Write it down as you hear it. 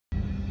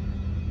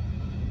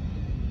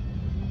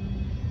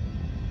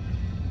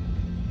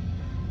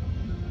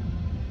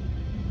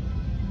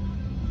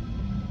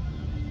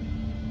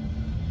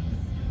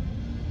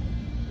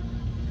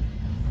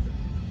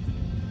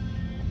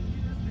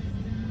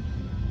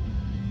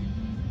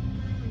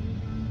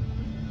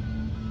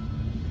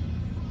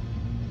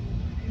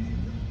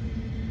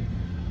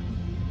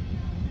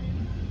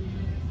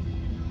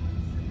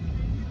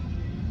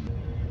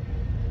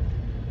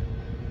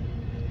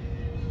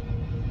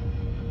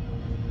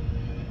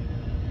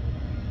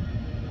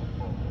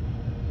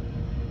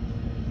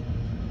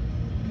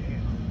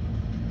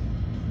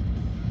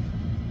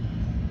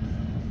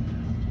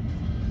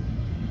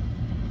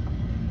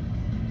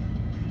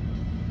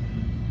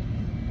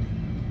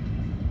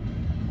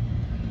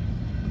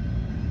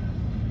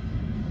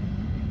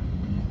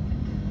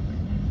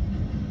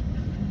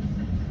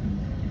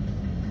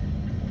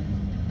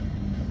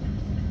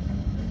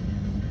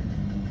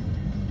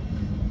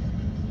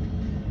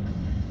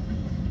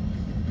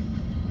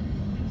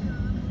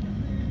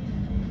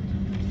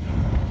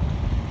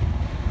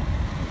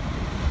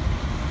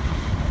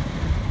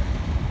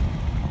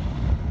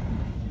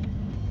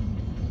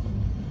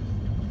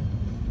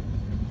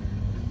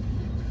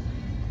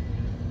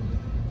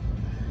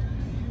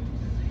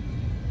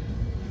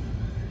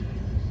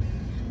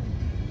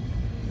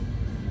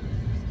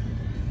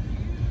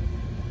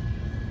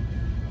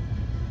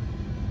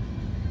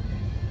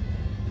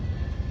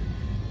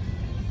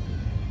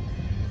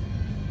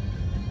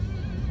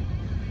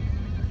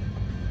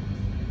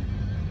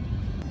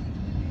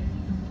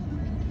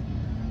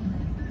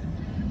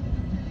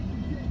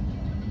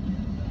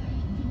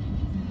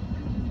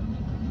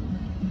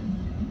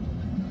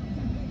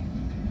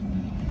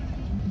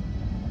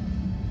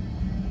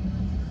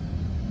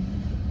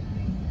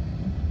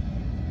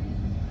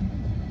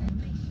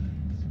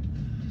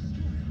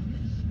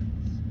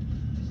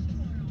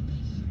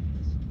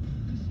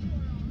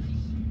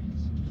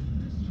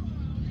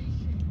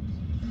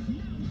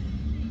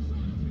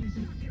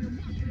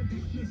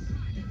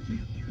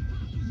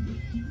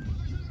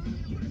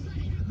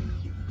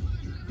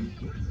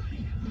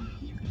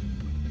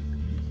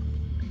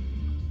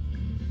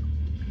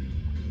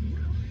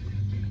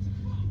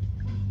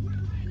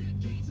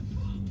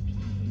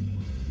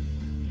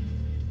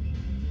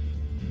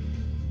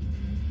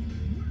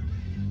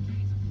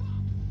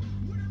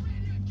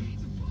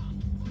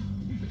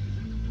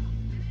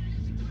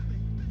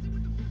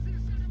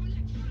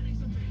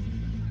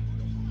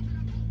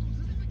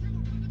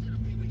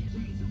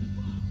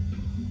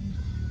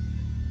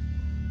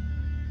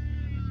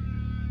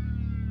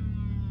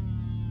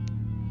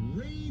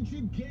Rage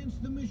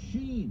Against the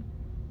Machine.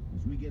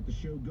 As we get the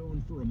show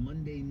going for a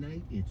Monday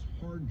night, it's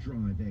Hard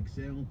Drive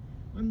XL.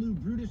 I'm Lou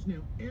Brutus.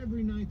 Now,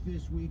 every night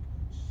this week,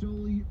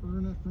 Sully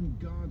Erna from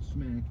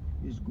Godsmack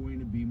is going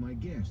to be my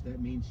guest.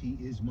 That means he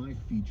is my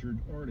featured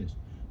artist.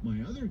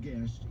 My other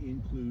guests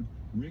include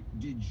Rick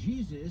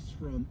DeJesus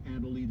from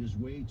Adelita's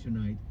Way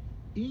tonight,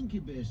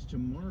 Incubus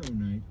tomorrow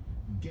night,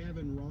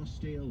 Gavin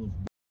Rossdale of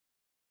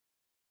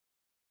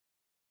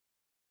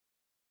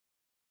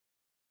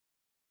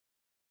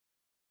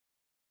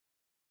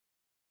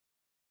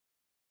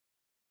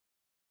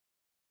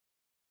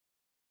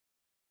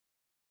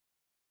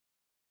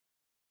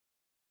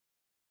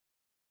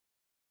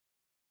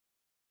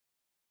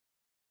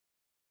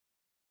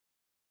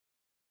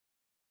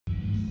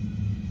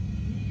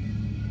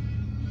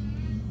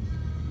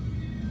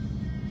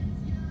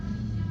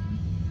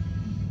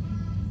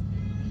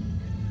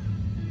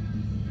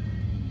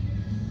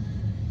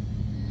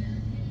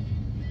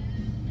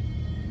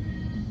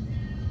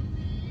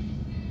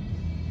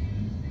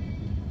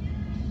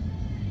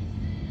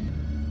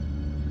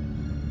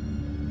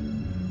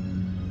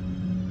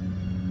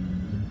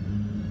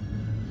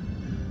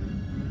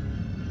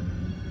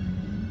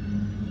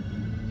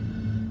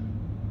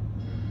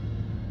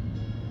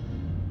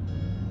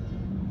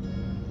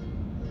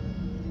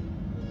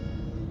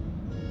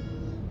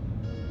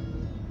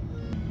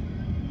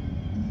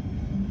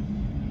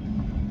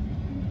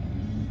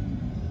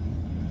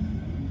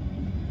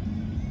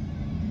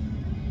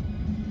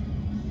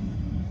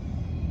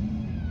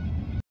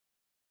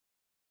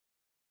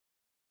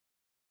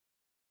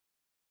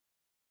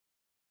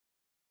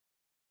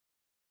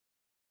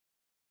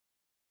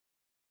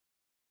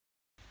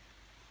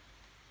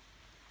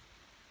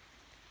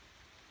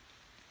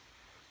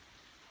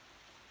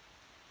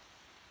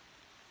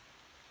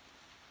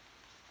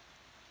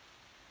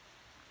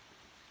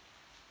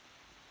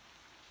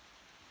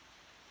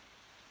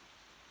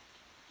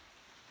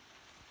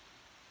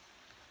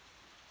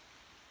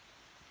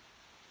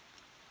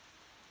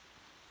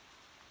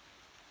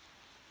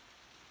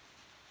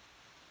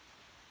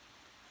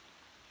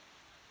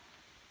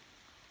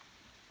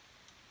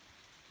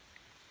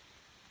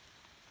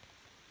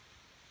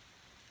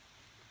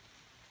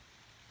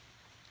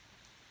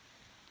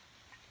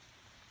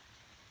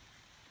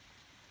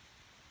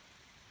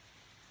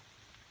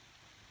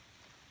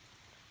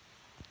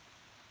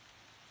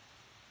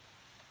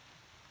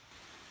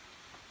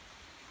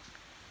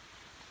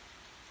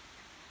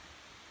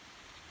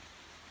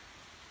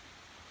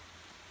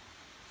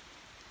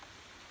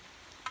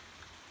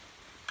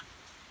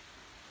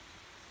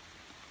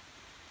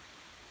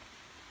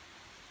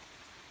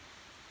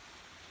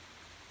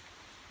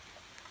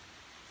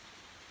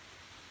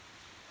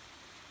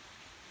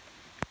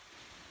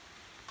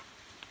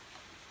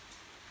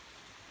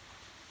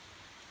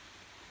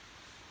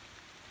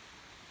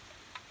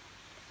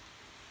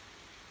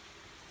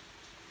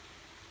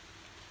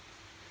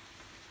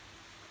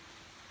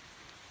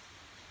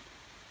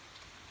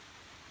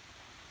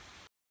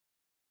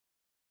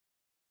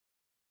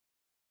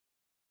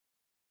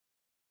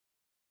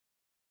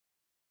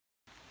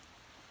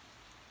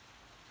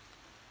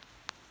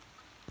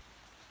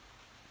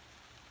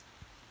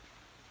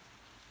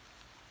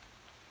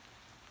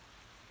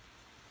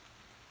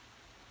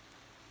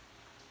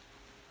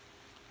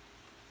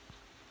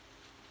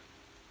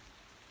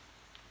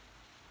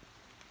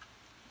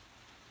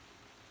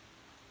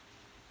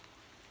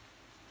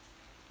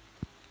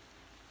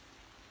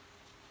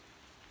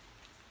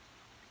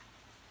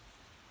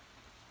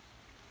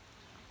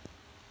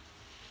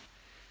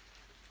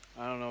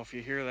I don't know if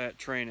you hear that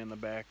train in the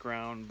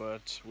background,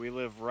 but we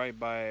live right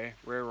by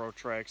railroad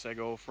tracks that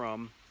go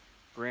from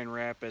Grand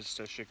Rapids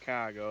to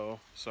Chicago.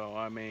 So,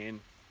 I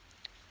mean,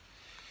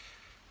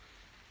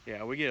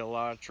 yeah, we get a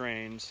lot of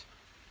trains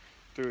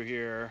through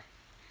here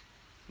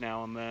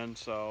now and then.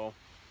 So,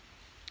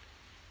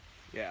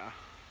 yeah.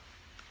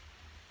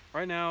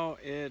 Right now,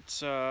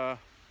 it's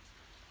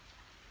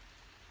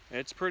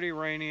pretty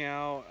rainy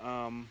out.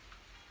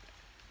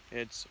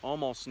 It's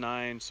almost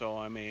 9, so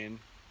I mean,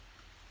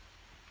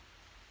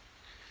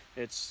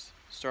 it's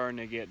starting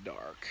to get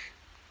dark.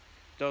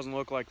 Doesn't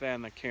look like that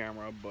in the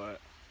camera, but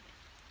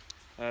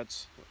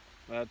that's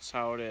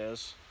how it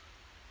is.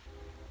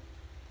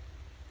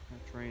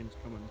 That train's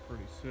coming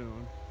pretty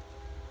soon.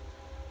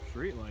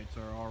 Street lights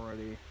are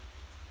already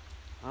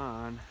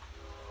on.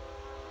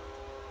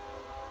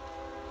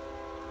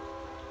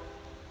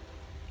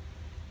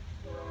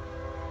 Here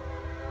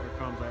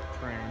comes that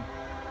train.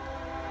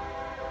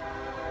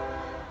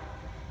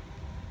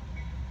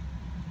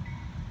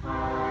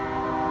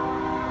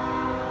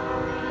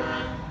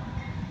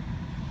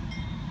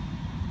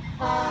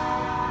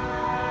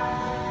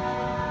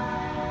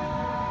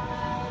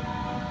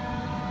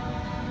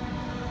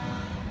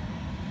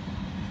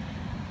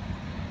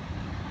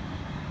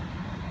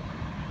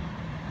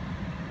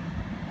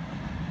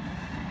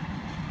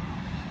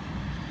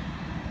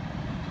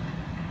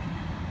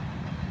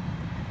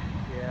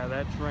 Yeah,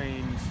 that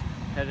train's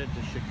headed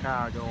to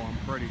Chicago, I'm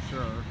pretty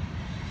sure.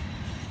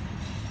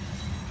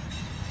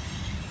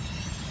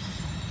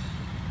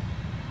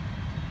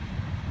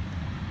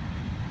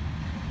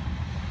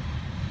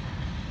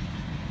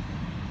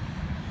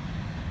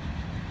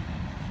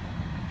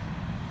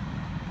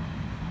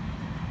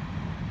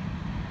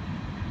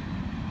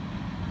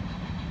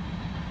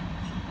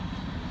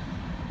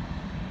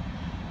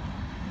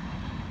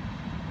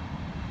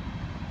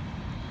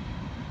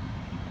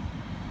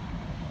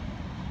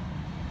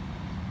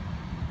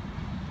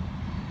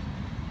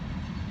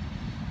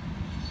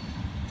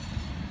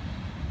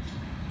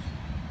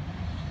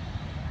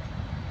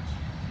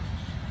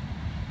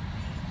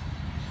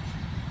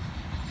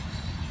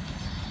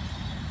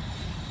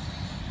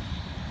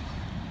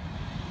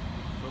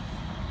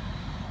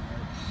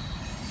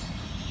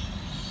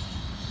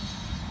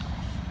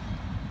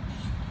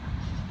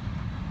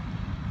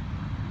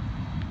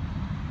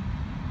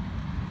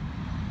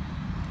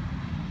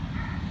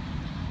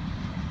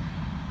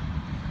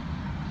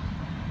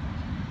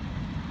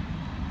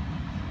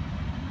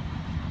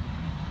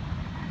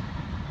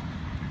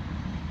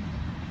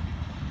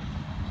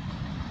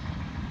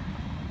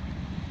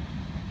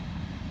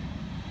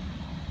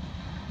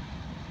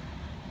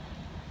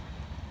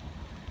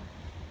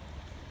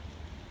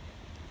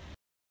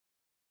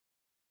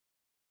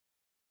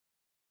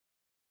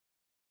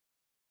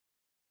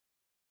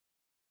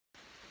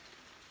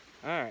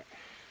 Alright.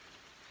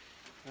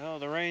 Well,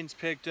 the rain's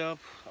picked up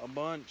a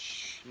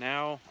bunch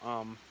now.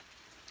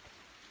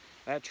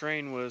 That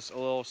train was a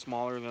little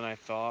smaller than I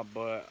thought,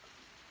 but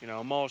you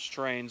know, most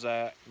trains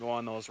that go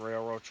on those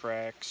railroad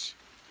tracks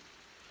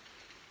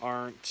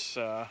aren't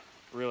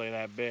really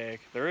that big.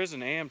 There is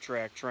an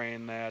Amtrak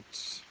train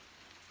that's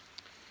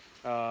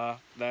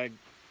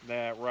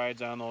that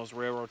rides on those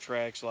railroad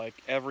tracks like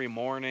every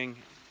morning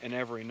and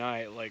every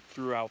night, like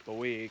throughout the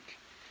week.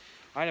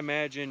 I'd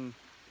imagine,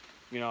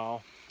 you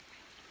know,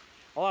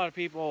 a lot of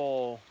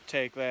people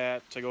take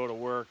that to go to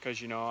work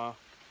because, you know,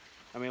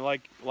 I mean,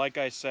 like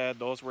I said,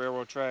 those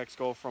railroad tracks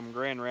go from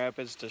Grand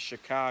Rapids to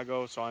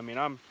Chicago. So I mean,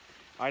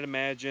 I'd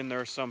imagine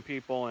there's some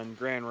people in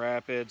Grand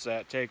Rapids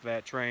that take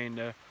that train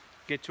to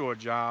get to a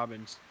job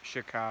in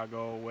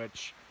Chicago,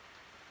 which,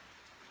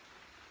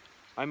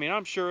 I mean,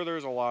 I'm sure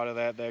there's a lot of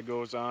that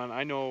goes on.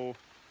 I know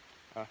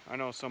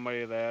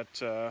somebody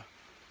that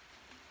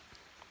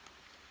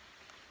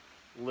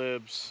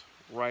lives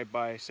right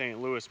by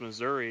St. Louis,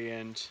 Missouri,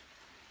 and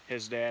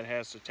his dad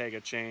has to take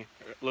a train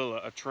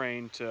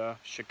to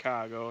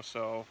Chicago.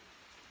 So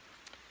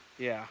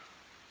yeah.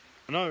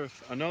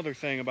 Another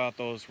thing about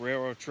those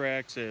railroad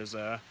tracks is,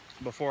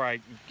 before I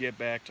get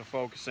back to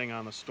focusing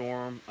on the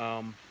storm,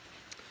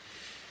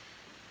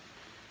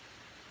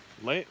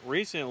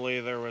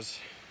 recently there was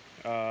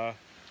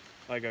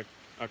like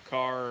a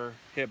car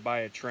hit by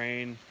a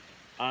train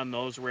on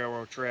those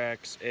railroad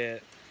tracks.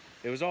 It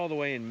was all the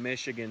way in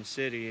Michigan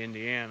City,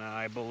 Indiana,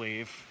 I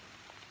believe.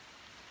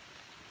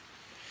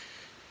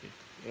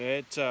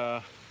 It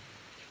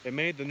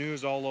made the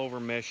news all over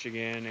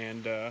Michigan,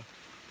 and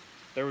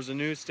there was a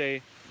news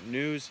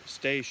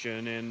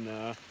station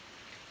in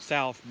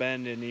South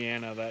Bend,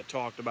 Indiana, that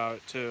talked about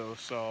it too.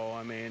 So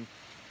I mean,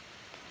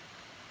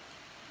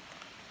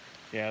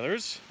 yeah,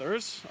 there's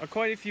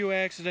quite a few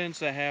accidents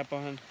that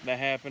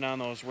happen on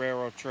those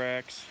railroad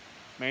tracks,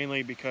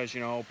 mainly because, you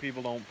know,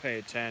 people don't pay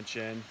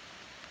attention,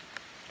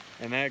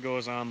 and that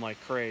goes on like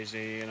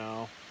crazy, you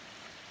know.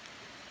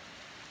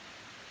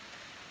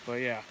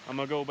 But yeah, I'm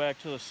gonna go back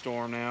to the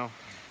storm now.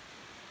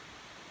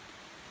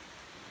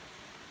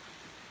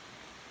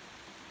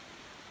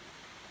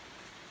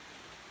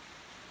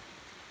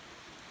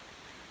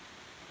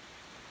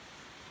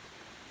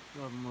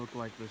 Doesn't look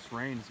like this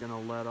rain's gonna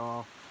let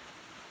off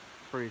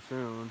pretty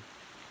soon.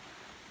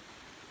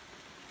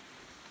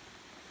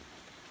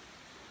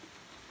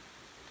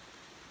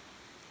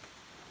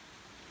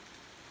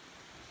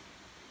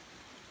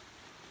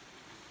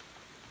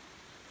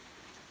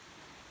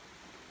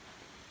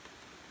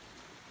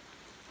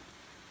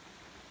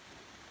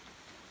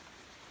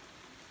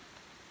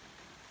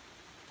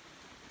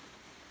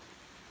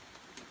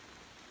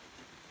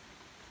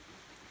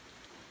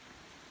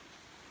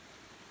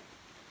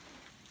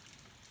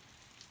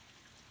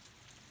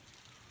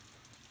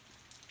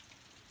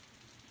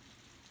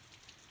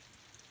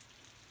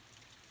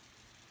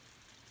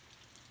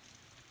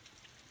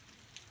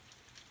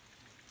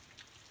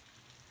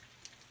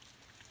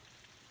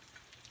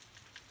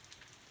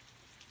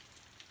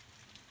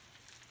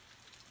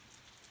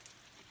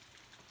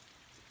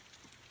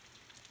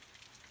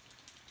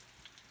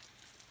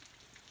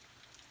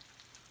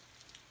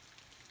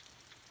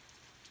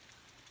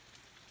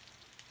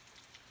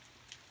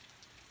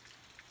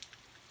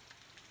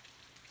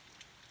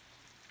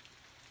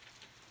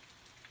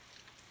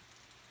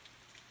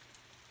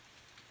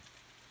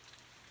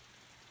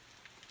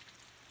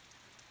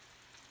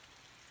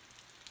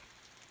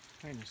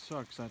 Kinda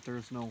sucks that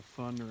there's no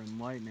thunder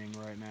and lightning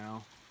right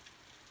now.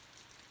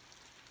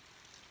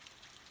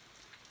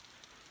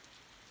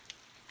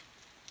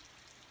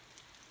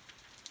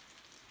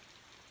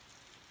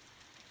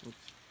 Oops.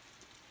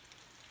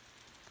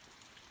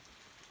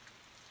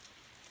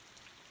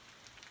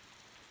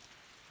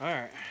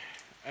 Alright,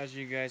 as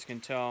you guys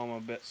can tell, I'm a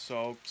bit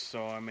soaked,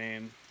 so I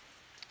mean,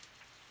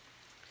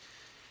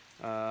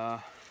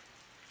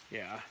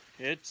 yeah,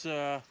 it's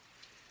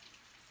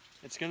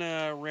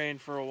gonna rain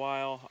for a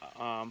while.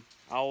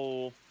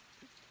 I'll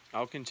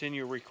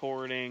continue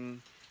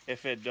recording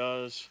if it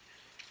does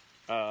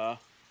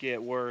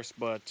get worse,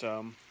 but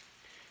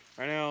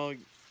right now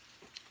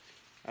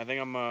I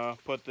think I'm gonna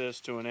put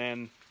this to an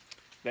end.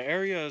 The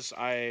areas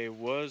I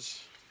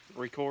was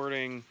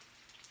recording,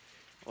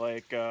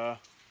 like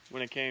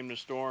when it came to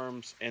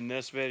storms in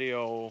this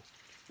video,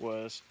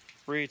 was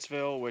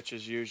Breedsville, which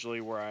is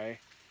usually where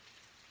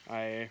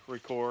I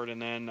record,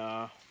 and then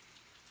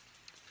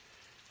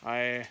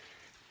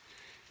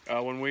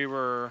when we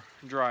were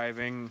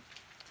driving,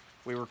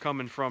 we were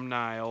coming from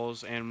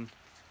Niles and,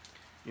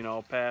 you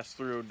know, passed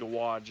through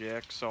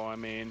Dowagiac. So I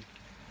mean,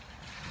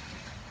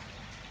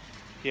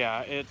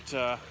 yeah,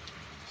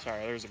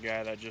 sorry, there's a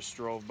guy that just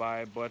drove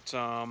by, but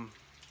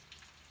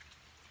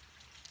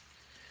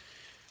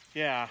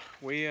yeah,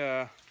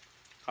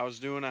 I was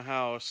doing a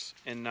house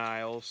in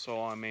Niles,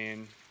 so I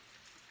mean,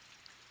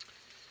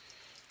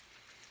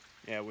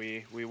 yeah,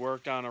 we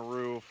worked on a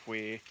roof,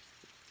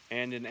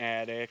 and an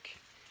attic.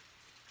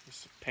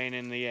 It's a pain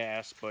in the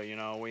ass, but you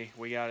know,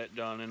 we got it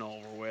done and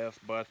over with.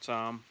 But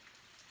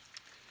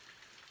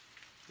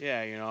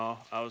yeah, you know,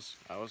 I was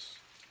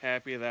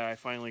happy that I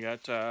finally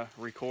got to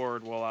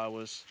record while I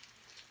was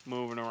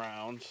moving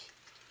around.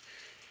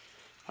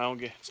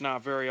 It's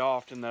not very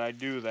often that I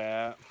do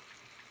that.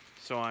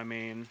 So I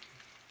mean,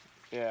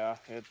 yeah,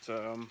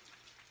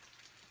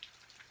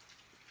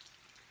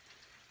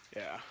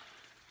 yeah.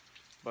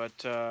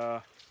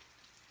 But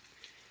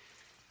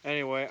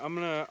anyway, I'm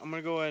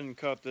gonna go ahead and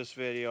cut this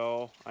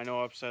video. I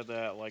know I've said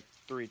that like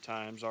 3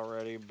 times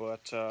already,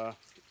 but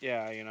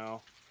yeah, you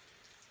know.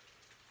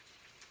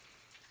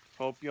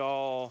 Hope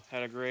y'all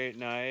had a great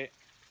night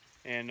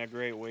and a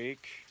great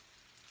week.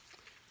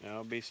 You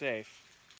know, be safe.